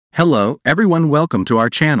Hello, everyone, welcome to our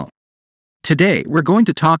channel. Today, we're going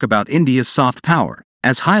to talk about India's soft power,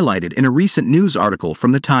 as highlighted in a recent news article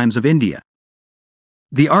from the Times of India.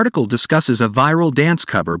 The article discusses a viral dance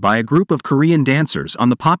cover by a group of Korean dancers on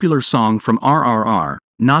the popular song from RRR,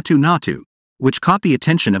 Natu Natu, which caught the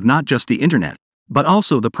attention of not just the internet, but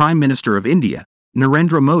also the Prime Minister of India,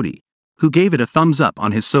 Narendra Modi, who gave it a thumbs up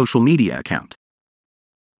on his social media account.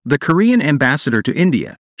 The Korean ambassador to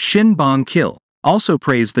India, Shin Bong-kil, also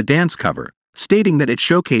praised the dance cover, stating that it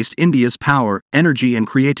showcased India's power, energy and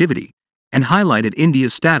creativity, and highlighted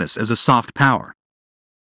India's status as a soft power.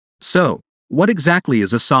 So, what exactly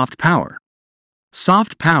is a soft power?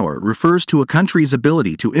 Soft power refers to a country's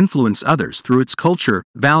ability to influence others through its culture,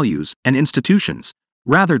 values, and institutions,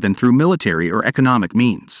 rather than through military or economic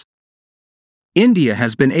means. India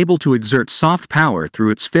has been able to exert soft power through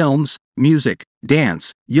its films, music,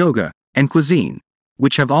 dance, yoga, and cuisine,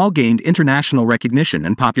 which have all gained international recognition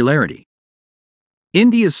and popularity.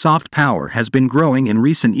 India's soft power has been growing in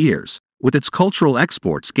recent years, with its cultural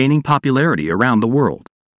exports gaining popularity around the world.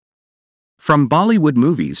 From Bollywood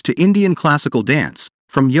movies to Indian classical dance,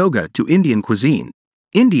 from yoga to Indian cuisine,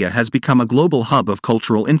 India has become a global hub of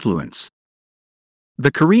cultural influence.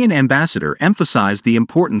 The Korean ambassador emphasized the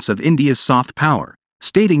importance of India's soft power,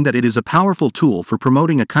 stating that it is a powerful tool for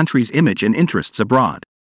promoting a country's image and interests abroad.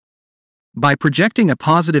 By projecting a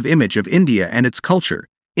positive image of India and its culture,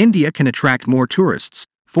 India can attract more tourists,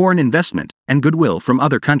 foreign investment, and goodwill from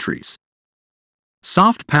other countries.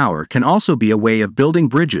 Soft power can also be a way of building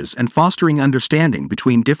bridges and fostering understanding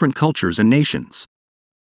between different cultures and nations.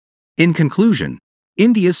 In conclusion,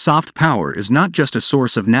 India's soft power is not just a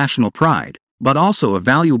source of national pride, but also a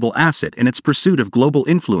valuable asset in its pursuit of global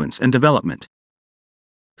influence and development.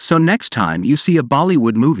 So next time you see a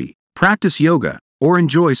Bollywood movie, practice yoga, or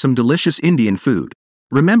enjoy some delicious Indian food,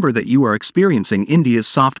 remember that you are experiencing India's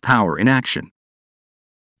soft power in action.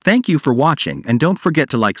 Thank you for watching, and don't forget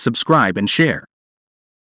to like, subscribe and share.